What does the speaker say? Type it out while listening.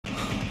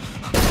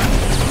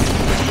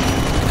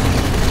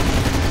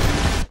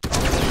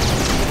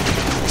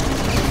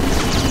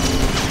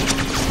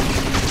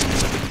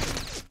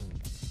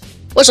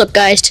What's up,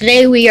 guys?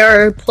 Today we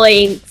are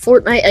playing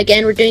Fortnite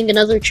again. We're doing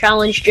another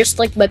challenge just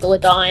like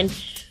Megalodon.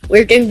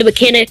 We're doing the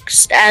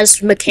mechanics as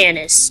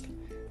mechanist.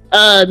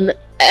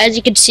 As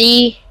you can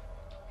see,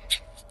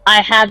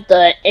 I have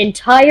the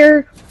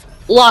entire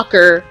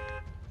locker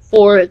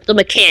for the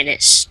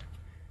mechanist.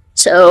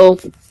 So,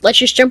 let's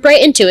just jump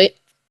right into it.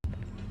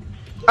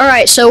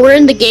 Alright, so we're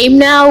in the game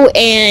now,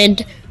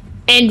 and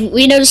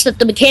we noticed that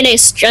the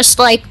mechanist, just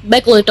like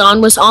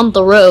Megalodon, was on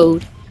the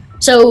road.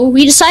 So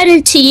we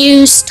decided to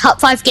use Top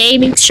 5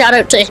 Gaming. Shout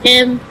out to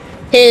him,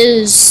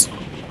 his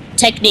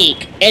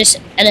technique. It's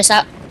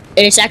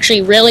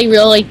actually really,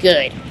 really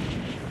good.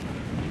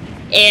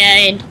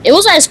 And it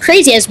wasn't as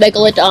crazy as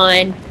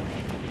Megalodon,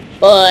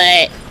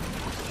 but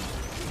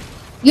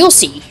you'll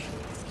see.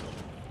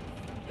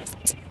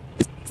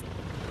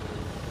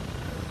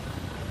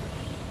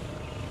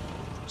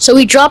 So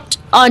we dropped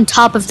on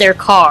top of their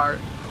car,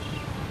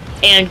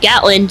 and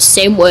Gatlin,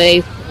 same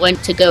way,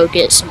 went to go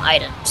get some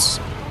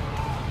items.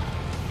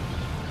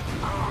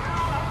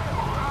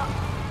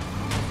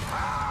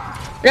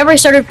 Whenever I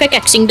started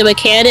pickaxing the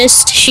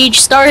mechanist, she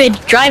started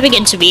driving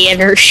into me, and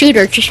her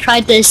shooter just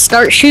tried to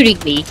start shooting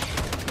me.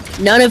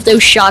 None of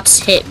those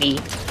shots hit me.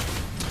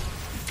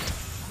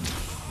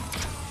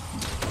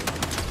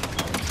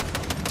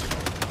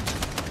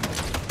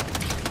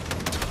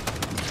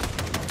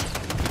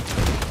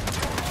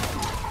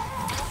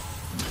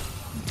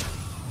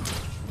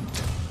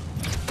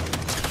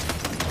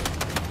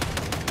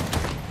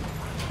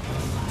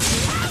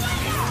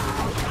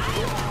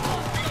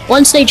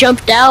 Once they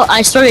jumped out,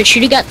 I started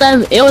shooting at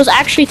them. It was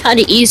actually kind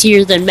of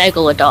easier than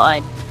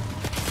Megalodon.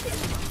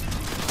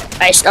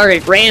 I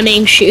started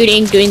ramming,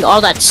 shooting, doing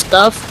all that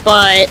stuff,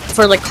 but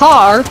for the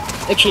car,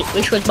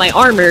 which was my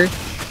armor,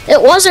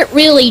 it wasn't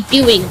really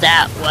doing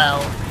that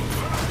well.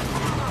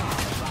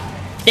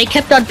 They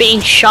kept on being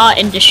shot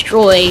and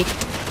destroyed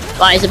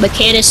by the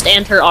mechanist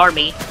and her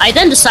army. I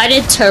then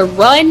decided to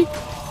run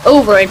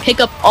over and pick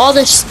up all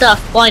this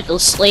stuff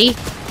blindlessly,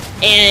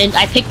 and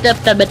I picked up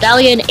the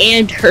medallion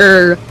and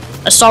her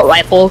assault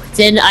rifle.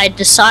 Then I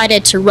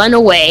decided to run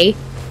away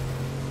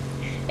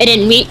and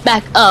then meet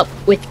back up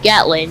with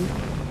Gatlin.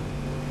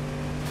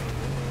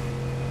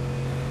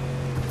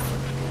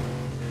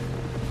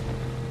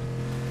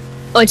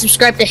 Oh, and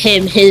subscribe to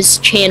him. His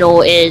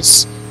channel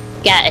is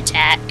Gat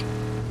Attack.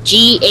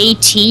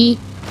 GAT_ATTACK.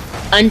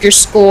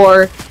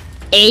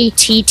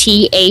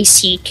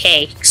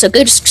 So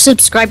go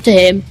subscribe to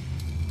him.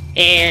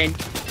 And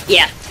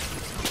yeah.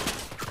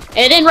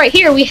 And then right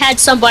here we had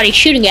somebody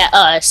shooting at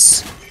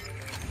us.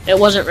 It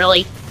wasn't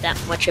really that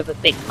much of a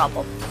big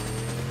problem.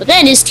 But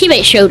then his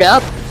teammate showed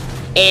up,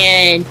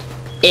 and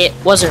it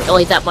wasn't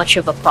really that much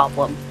of a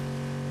problem.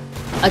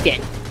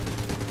 Again.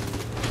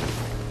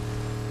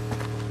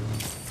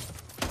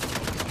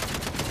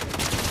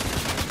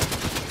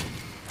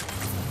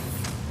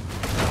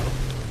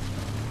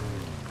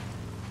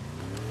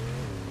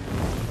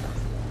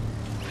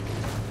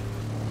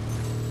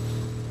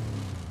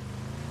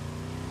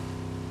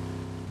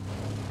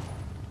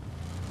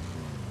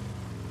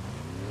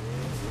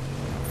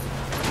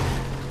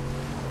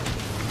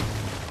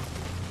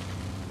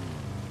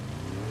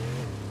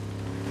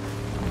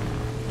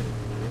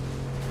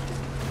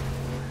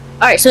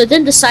 Alright, so I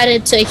then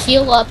decided to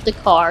heal up the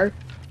car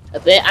a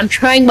bit. I'm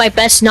trying my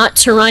best not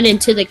to run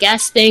into the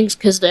gas things,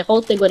 because the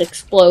whole thing would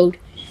explode.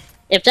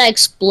 If that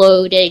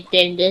exploded,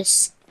 then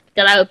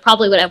I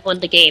probably would have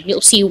won the game.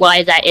 You'll see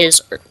why that is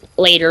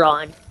later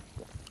on.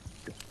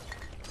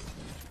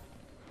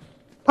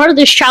 Part of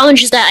this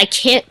challenge is that I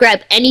can't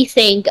grab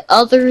anything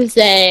other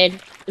than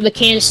the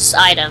mechanic's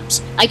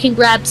items. I can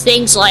grab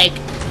things like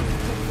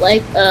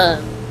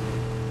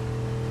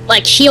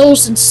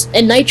heals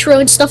and nitro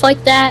and stuff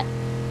like that.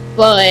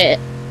 But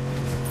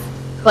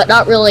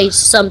not really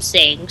some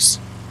things.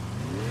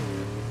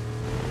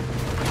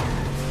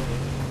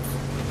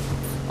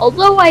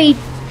 Although I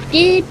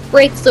did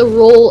break the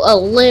rule a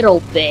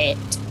little bit,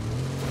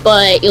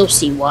 but you'll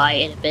see why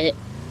in a bit.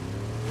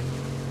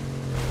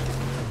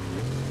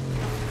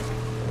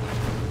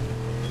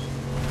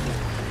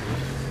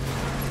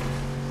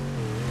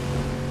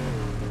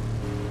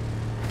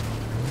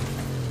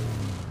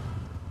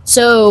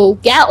 So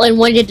Gatlin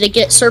wanted to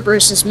get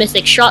Cerberus's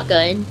mythic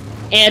shotgun,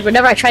 and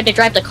whenever I tried to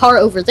drive the car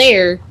over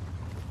there,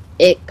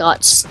 it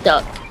got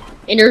stuck.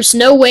 And there's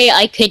no way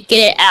I could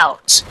get it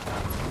out.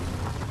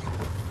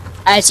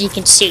 As you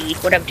can see,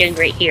 what I'm doing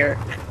right here.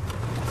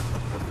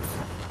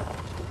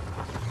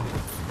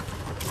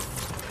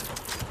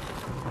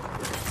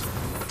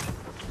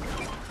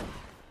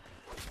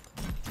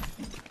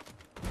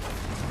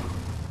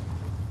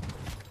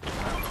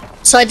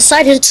 So I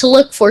decided to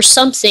look for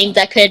something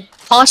that could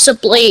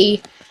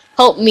possibly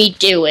help me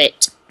do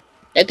it.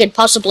 That could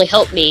possibly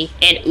help me.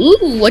 And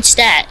ooh, what's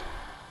that?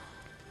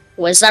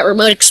 Was that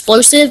remote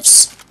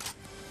explosives?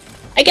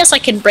 I guess I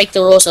can break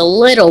the rules a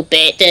little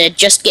bit to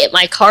just get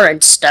my car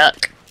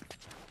unstuck.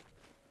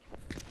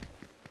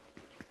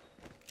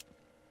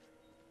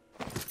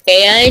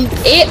 And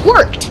it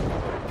worked!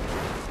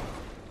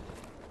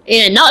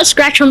 And not a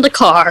scratch on the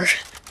car.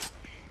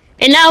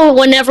 And now,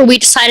 whenever we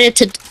decided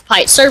to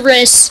fight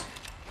Cerberus,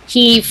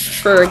 he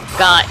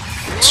forgot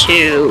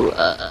to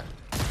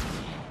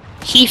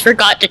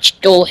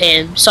duel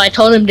him. So I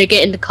told him to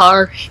get in the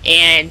car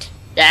and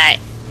that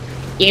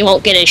he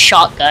won't get his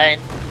shotgun,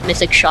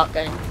 mythic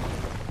shotgun.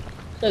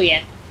 So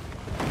yeah.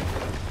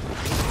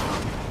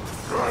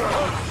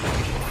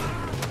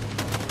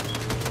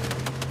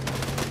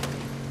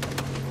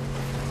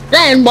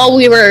 Then, while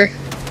we were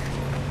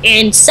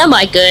in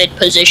semi-good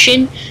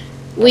position,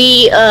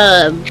 we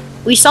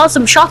saw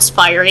some shots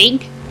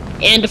firing,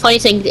 and the funny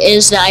thing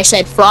is that I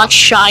said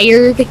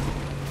Frostshire,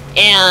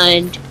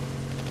 and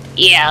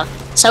yeah,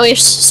 so we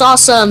saw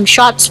some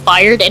shots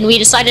fired, and we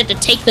decided to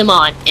take them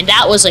on, and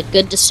that was a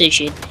good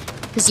decision,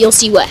 because you'll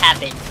see what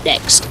happened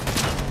next.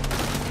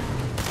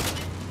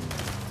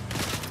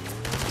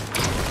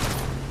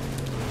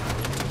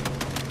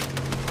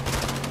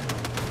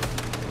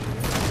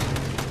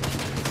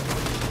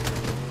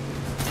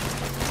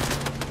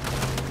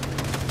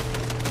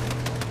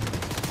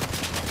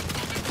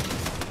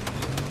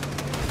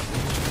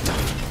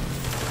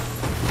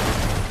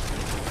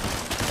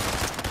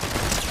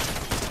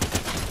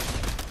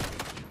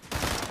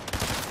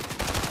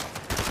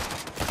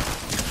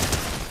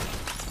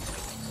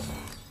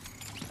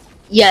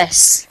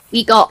 Yes,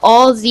 we got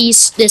all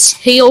this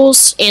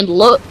heals and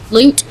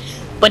loot,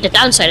 but the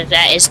downside of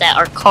that is that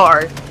our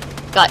car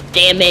got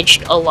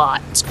damaged a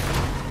lot.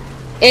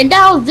 And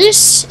now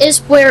this is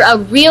where a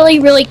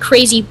really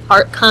crazy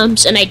part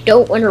comes, and I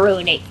don't want to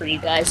ruin it for you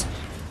guys.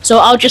 So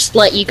I'll just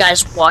let you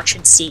guys watch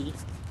and see.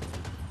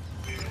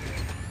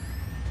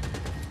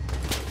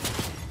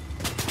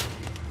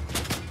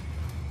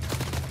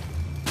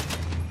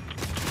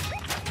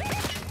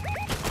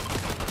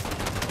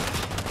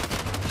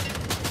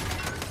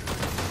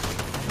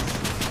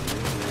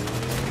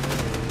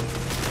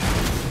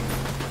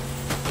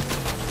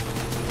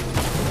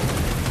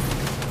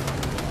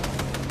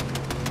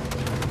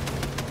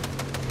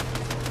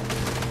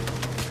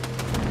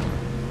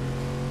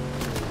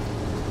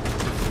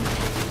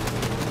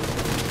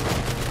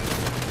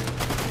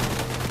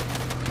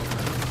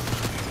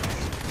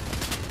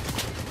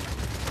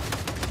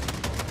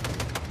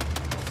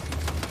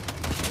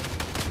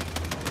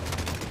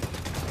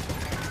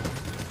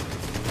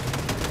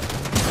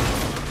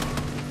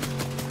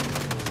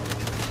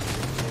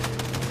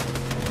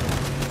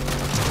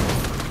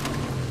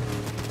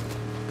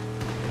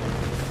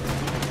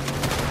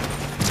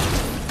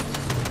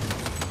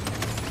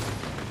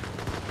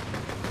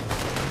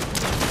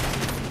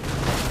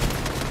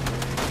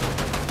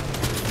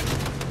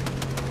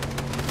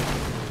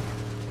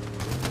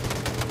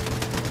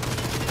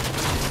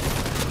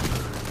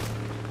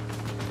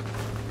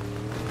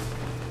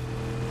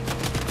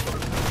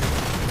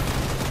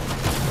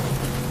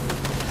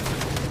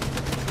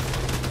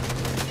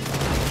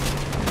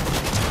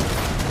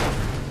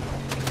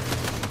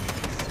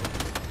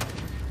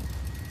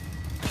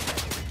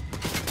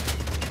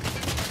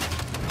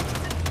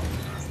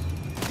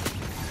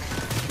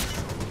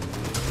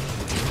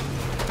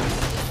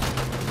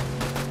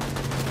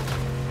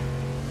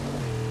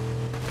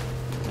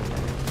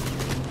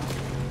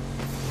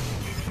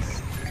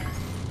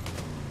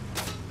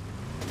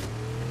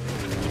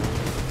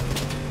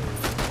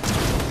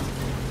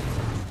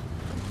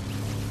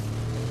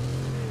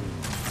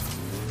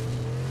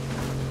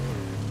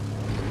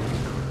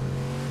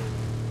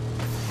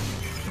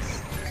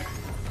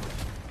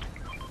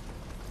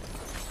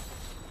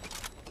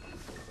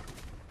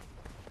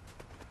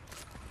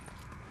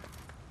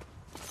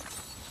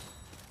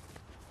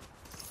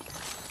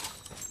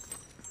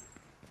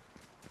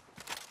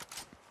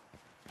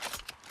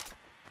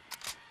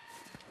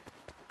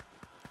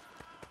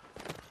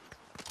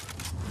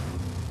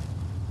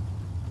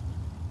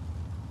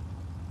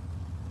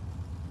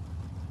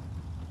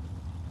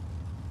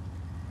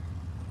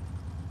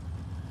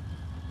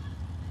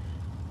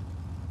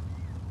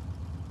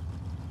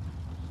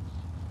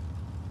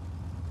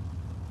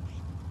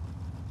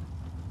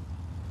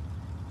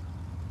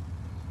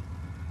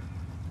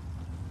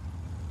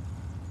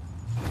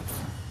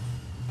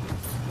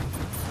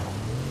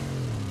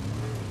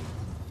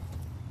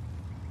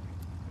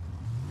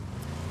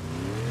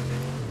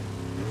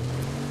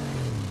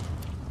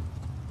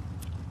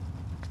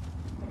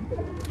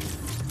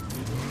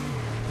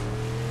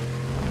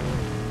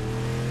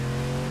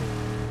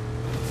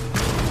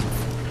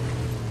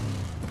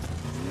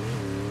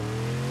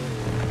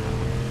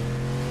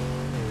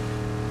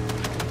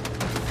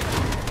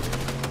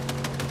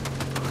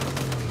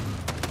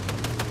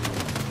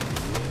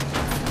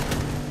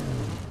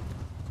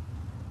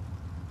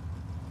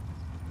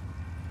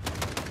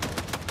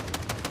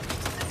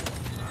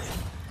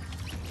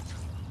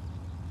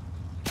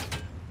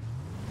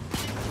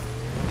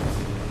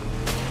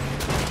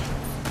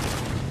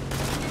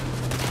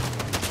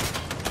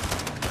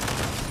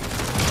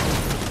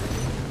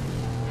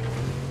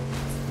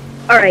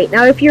 Alright,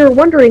 now if you're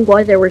wondering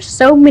why there were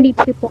so many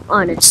people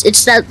on it,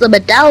 it's that the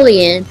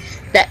medallion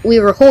that we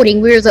were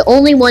holding, we were the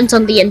only ones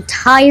on the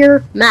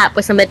entire map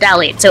with a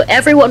medallion. So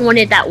everyone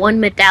wanted that one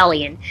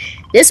medallion.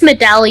 This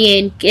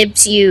medallion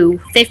gives you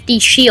 50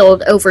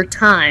 shield over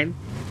time,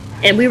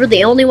 and we were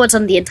the only ones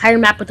on the entire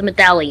map with the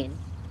medallion.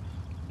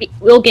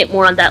 We'll get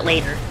more on that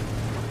later.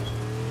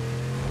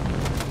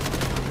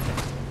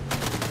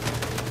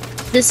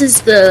 This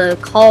is the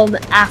calm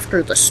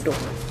after the storm.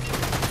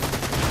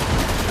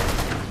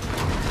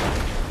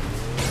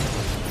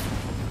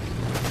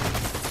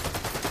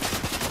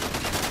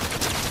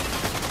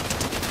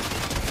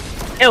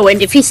 Oh,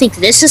 and if you think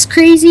this is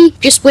crazy,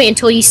 just wait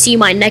until you see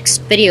my next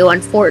video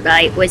on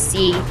Fortnite with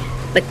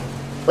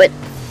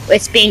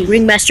with being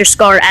Ringmaster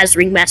Scar as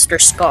Ringmaster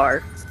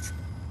Scar.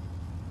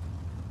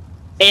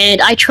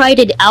 And I tried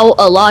it out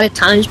a lot of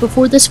times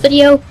before this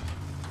video,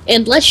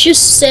 and let's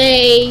just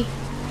say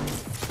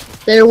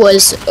there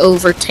was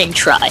over 10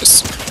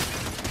 tries.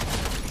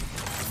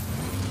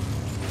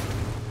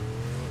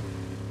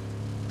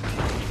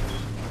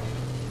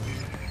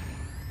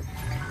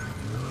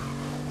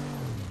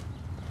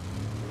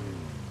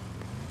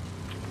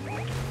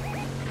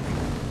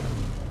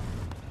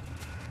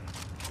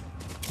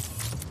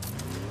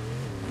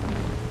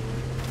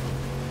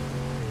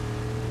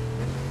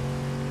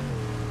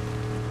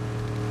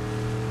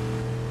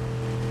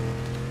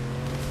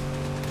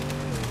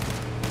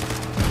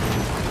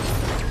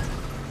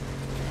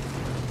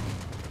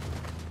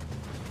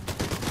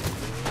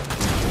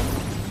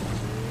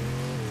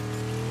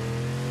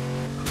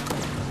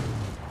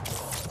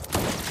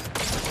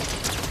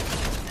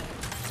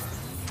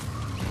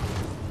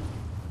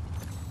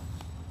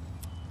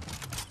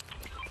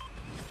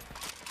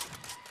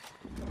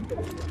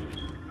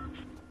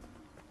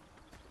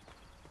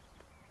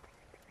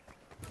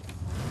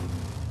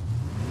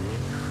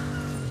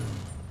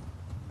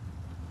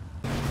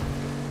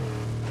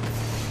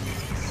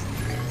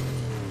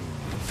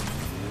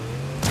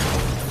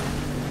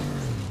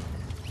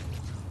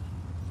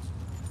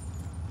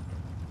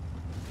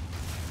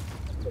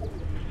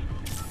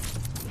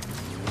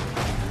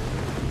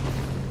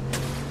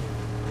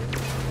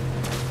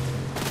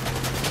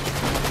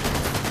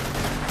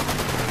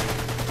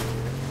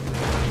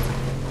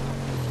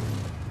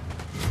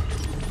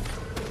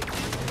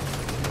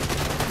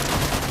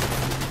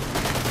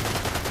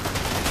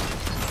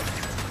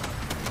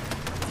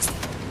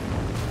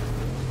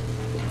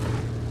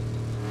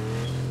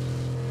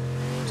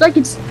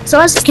 So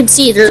as you can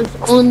see, there's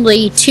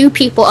only 2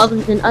 people other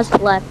than us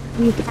left.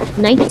 We have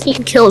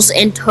 19 kills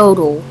in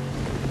total,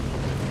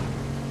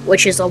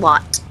 which is a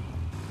lot.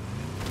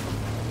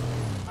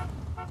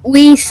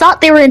 We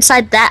thought they were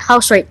inside that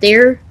house right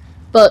there,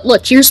 but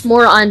look, here's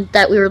more on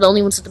that we were the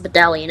only ones with the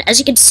medallion. As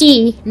you can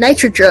see,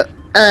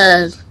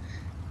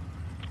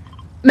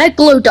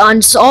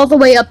 Megalodon's all the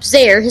way up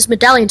there, his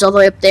medallion's all the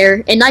way up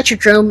there, and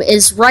Nitrodrome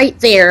is right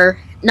there.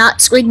 Not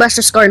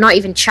Screenbuster Scar, not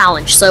even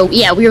challenged. So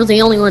yeah, we were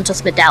the only ones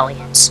with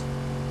medallions.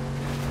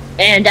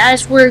 And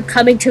as we're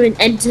coming to an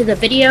end to the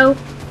video,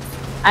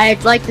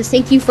 I'd like to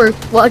thank you for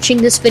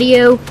watching this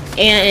video,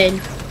 and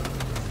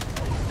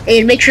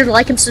make sure to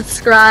like and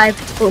subscribe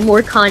for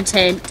more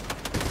content.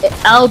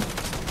 I'll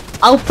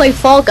play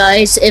Fall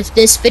Guys if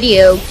this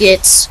video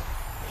gets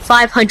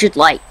 500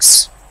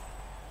 likes.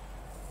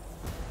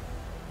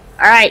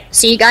 Alright,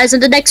 see you guys in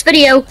the next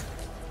video.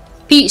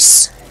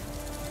 Peace.